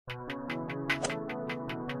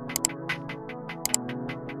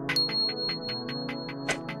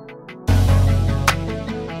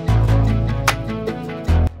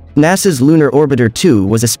NASA's Lunar Orbiter 2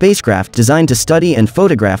 was a spacecraft designed to study and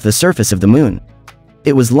photograph the surface of the Moon.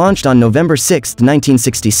 It was launched on November 6,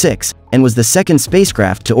 1966, and was the second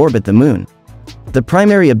spacecraft to orbit the Moon. The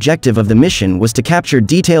primary objective of the mission was to capture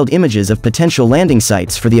detailed images of potential landing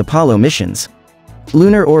sites for the Apollo missions.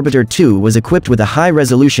 Lunar Orbiter 2 was equipped with a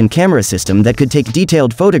high-resolution camera system that could take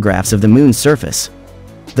detailed photographs of the Moon's surface.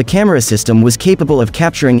 The camera system was capable of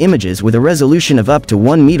capturing images with a resolution of up to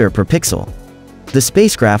 1 meter per pixel. The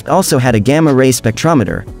spacecraft also had a gamma-ray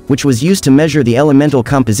spectrometer, which was used to measure the elemental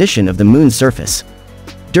composition of the Moon's surface.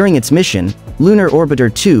 During its mission, Lunar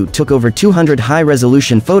Orbiter 2 took over 200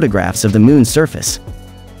 high-resolution photographs of the Moon's surface.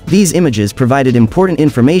 These images provided important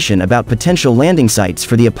information about potential landing sites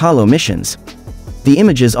for the Apollo missions. The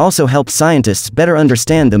images also helped scientists better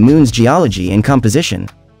understand the Moon's geology and composition.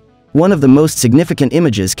 One of the most significant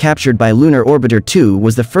images captured by Lunar Orbiter 2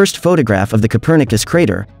 was the first photograph of the Copernicus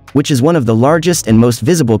crater, which is one of the largest and most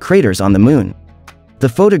visible craters on the Moon. The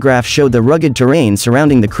photograph showed the rugged terrain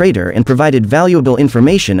surrounding the crater and provided valuable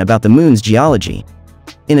information about the Moon's geology.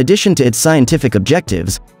 In addition to its scientific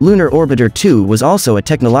objectives, Lunar Orbiter 2 was also a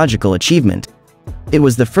technological achievement. It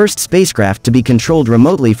was the first spacecraft to be controlled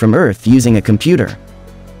remotely from Earth using a computer.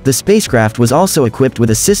 The spacecraft was also equipped with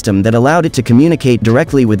a system that allowed it to communicate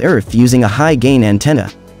directly with Earth using a high-gain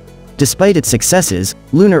antenna. Despite its successes,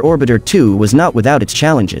 Lunar Orbiter 2 was not without its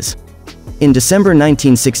challenges. In December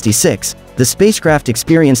 1966, the spacecraft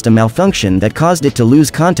experienced a malfunction that caused it to lose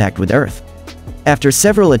contact with Earth. After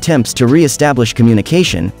several attempts to re-establish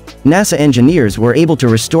communication, NASA engineers were able to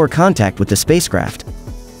restore contact with the spacecraft.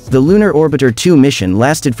 The Lunar Orbiter 2 mission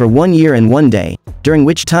lasted for 1 year and 1 day, during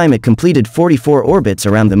which time it completed 44 orbits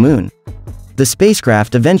around the Moon. The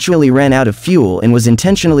spacecraft eventually ran out of fuel and was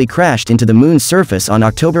intentionally crashed into the Moon's surface on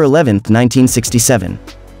October 11, 1967.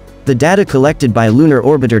 The data collected by Lunar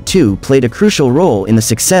Orbiter 2 played a crucial role in the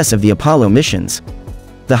success of the Apollo missions.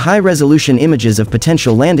 The high-resolution images of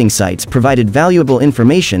potential landing sites provided valuable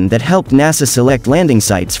information that helped NASA select landing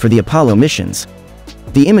sites for the Apollo missions.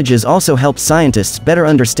 The images also helped scientists better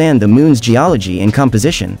understand the Moon's geology and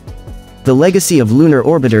composition. The legacy of Lunar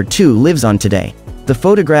Orbiter 2 lives on today. The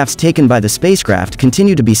photographs taken by the spacecraft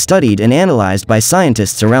continue to be studied and analyzed by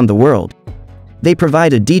scientists around the world. They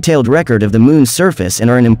provide a detailed record of the Moon's surface and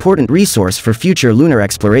are an important resource for future lunar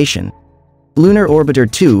exploration. Lunar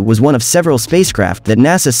Orbiter 2 was one of several spacecraft that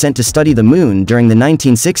NASA sent to study the Moon during the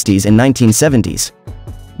 1960s and 1970s.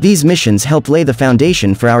 These missions helped lay the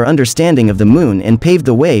foundation for our understanding of the Moon and paved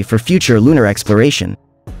the way for future lunar exploration.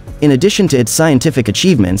 In addition to its scientific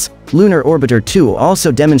achievements, Lunar Orbiter 2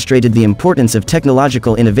 also demonstrated the importance of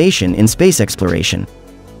technological innovation in space exploration.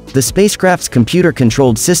 The spacecraft's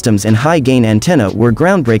computer-controlled systems and high-gain antenna were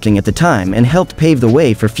groundbreaking at the time and helped pave the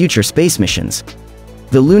way for future space missions.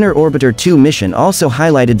 The Lunar Orbiter 2 mission also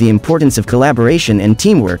highlighted the importance of collaboration and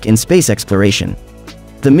teamwork in space exploration.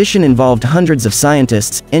 The mission involved hundreds of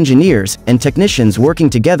scientists, engineers, and technicians working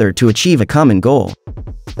together to achieve a common goal.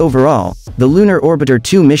 Overall, the Lunar Orbiter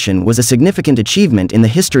 2 mission was a significant achievement in the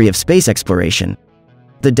history of space exploration.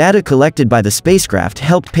 The data collected by the spacecraft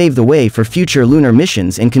helped pave the way for future lunar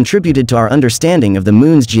missions and contributed to our understanding of the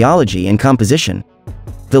Moon's geology and composition.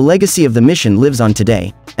 The legacy of the mission lives on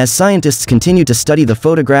today, as scientists continue to study the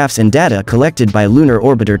photographs and data collected by Lunar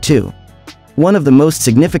Orbiter 2. One of the most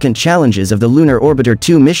significant challenges of the Lunar Orbiter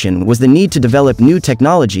 2 mission was the need to develop new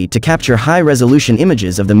technology to capture high-resolution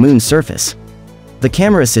images of the Moon's surface. The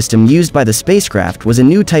camera system used by the spacecraft was a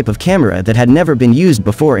new type of camera that had never been used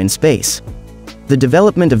before in space. The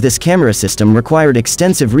development of this camera system required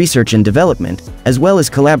extensive research and development, as well as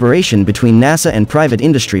collaboration between NASA and private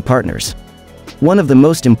industry partners. One of the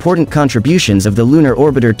most important contributions of the Lunar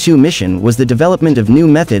Orbiter 2 mission was the development of new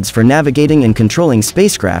methods for navigating and controlling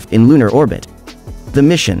spacecraft in lunar orbit. The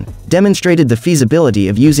mission demonstrated the feasibility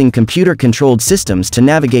of using computer-controlled systems to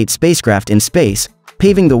navigate spacecraft in space,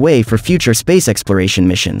 paving the way for future space exploration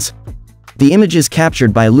missions. The images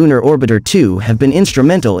captured by Lunar Orbiter 2 have been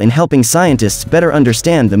instrumental in helping scientists better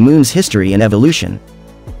understand the Moon's history and evolution.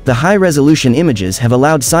 The high-resolution images have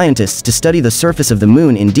allowed scientists to study the surface of the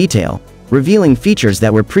Moon in detail, revealing features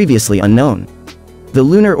that were previously unknown. The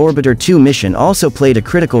Lunar Orbiter 2 mission also played a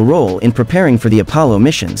critical role in preparing for the Apollo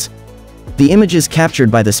missions. The images captured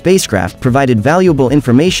by the spacecraft provided valuable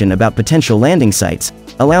information about potential landing sites,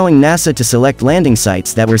 allowing NASA to select landing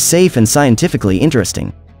sites that were safe and scientifically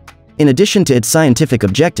interesting. In addition to its scientific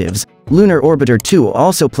objectives, Lunar Orbiter 2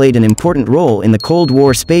 also played an important role in the Cold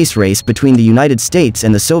War space race between the United States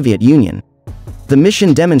and the Soviet Union. The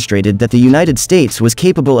mission demonstrated that the United States was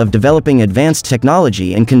capable of developing advanced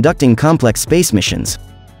technology and conducting complex space missions.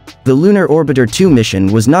 The Lunar Orbiter 2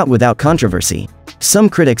 mission was not without controversy. Some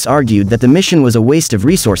critics argued that the mission was a waste of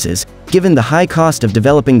resources, given the high cost of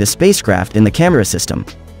developing the spacecraft and the camera system.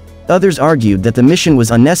 Others argued that the mission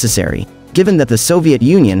was unnecessary, given that the Soviet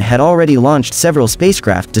Union had already launched several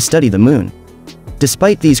spacecraft to study the Moon.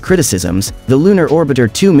 Despite these criticisms, the Lunar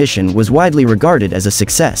Orbiter 2 mission was widely regarded as a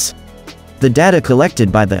success. The data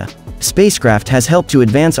collected by the spacecraft has helped to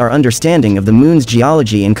advance our understanding of the Moon's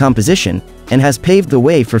geology and composition, and has paved the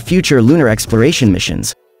way for future lunar exploration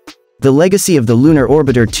missions. The legacy of the Lunar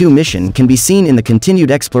Orbiter 2 mission can be seen in the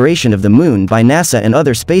continued exploration of the Moon by NASA and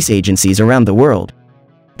other space agencies around the world.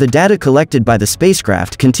 The data collected by the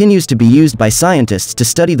spacecraft continues to be used by scientists to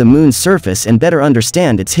study the Moon's surface and better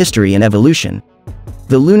understand its history and evolution.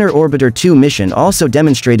 The Lunar Orbiter 2 mission also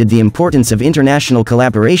demonstrated the importance of international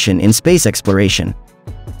collaboration in space exploration.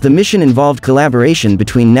 The mission involved collaboration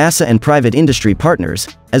between NASA and private industry partners,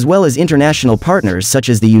 as well as international partners such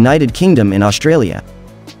as the United Kingdom and Australia.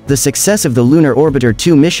 The success of the Lunar Orbiter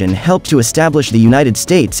 2 mission helped to establish the United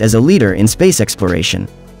States as a leader in space exploration.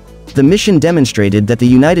 The mission demonstrated that the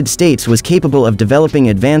United States was capable of developing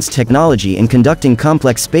advanced technology and conducting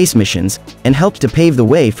complex space missions, and helped to pave the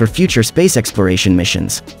way for future space exploration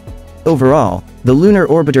missions. Overall, the Lunar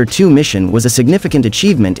Orbiter 2 mission was a significant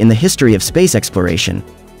achievement in the history of space exploration.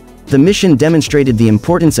 The mission demonstrated the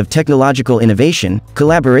importance of technological innovation,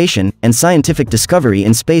 collaboration, and scientific discovery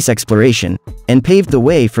in space exploration, and paved the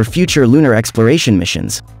way for future lunar exploration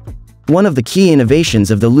missions. One of the key innovations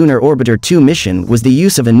of the Lunar Orbiter 2 mission was the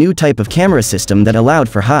use of a new type of camera system that allowed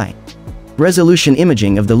for high-resolution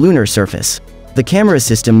imaging of the lunar surface. The camera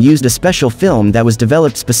system used a special film that was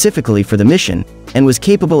developed specifically for the mission, and was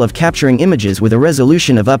capable of capturing images with a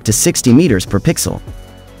resolution of up to 60 meters per pixel.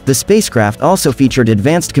 The spacecraft also featured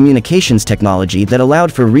advanced communications technology that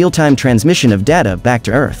allowed for real-time transmission of data back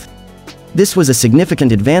to Earth. This was a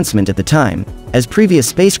significant advancement at the time, as previous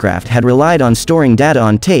spacecraft had relied on storing data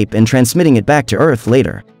on tape and transmitting it back to Earth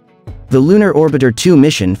later. The Lunar Orbiter 2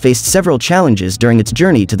 mission faced several challenges during its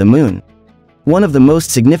journey to the Moon. One of the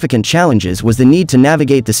most significant challenges was the need to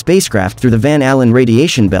navigate the spacecraft through the Van Allen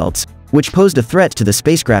radiation belts, which posed a threat to the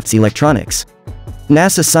spacecraft's electronics.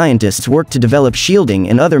 NASA scientists worked to develop shielding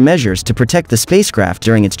and other measures to protect the spacecraft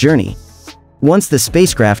during its journey. Once the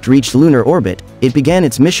spacecraft reached lunar orbit, it began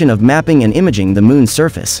its mission of mapping and imaging the Moon's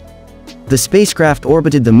surface. The spacecraft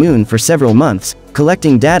orbited the Moon for several months,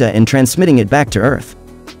 collecting data and transmitting it back to Earth.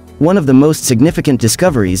 One of the most significant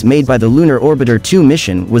discoveries made by the Lunar Orbiter 2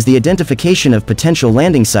 mission was the identification of potential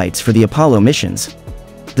landing sites for the Apollo missions.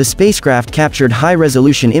 The spacecraft captured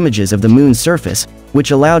high-resolution images of the Moon's surface,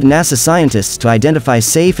 which allowed NASA scientists to identify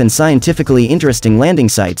safe and scientifically interesting landing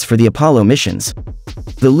sites for the Apollo missions.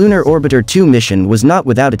 The Lunar Orbiter 2 mission was not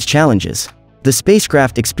without its challenges. The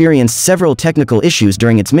spacecraft experienced several technical issues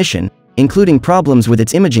during its mission, including problems with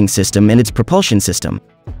its imaging system and its propulsion system.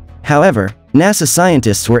 However, NASA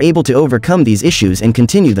scientists were able to overcome these issues and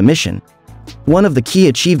continue the mission. One of the key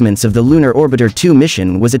achievements of the Lunar Orbiter 2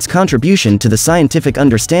 mission was its contribution to the scientific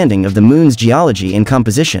understanding of the Moon's geology and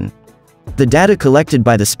composition. The data collected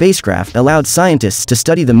by the spacecraft allowed scientists to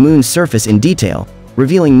study the Moon's surface in detail,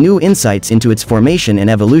 revealing new insights into its formation and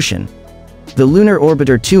evolution. The Lunar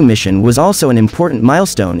Orbiter 2 mission was also an important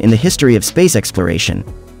milestone in the history of space exploration.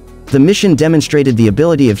 The mission demonstrated the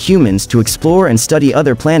ability of humans to explore and study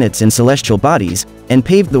other planets and celestial bodies, and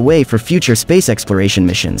paved the way for future space exploration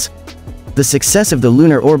missions. The success of the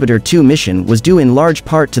Lunar Orbiter 2 mission was due in large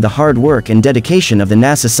part to the hard work and dedication of the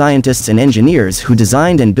NASA scientists and engineers who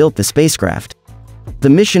designed and built the spacecraft. The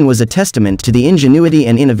mission was a testament to the ingenuity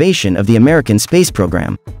and innovation of the American space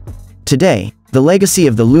program. Today, the legacy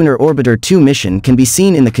of the Lunar Orbiter 2 mission can be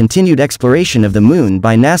seen in the continued exploration of the Moon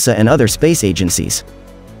by NASA and other space agencies.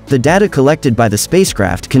 The data collected by the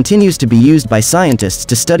spacecraft continues to be used by scientists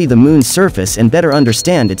to study the Moon's surface and better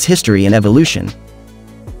understand its history and evolution.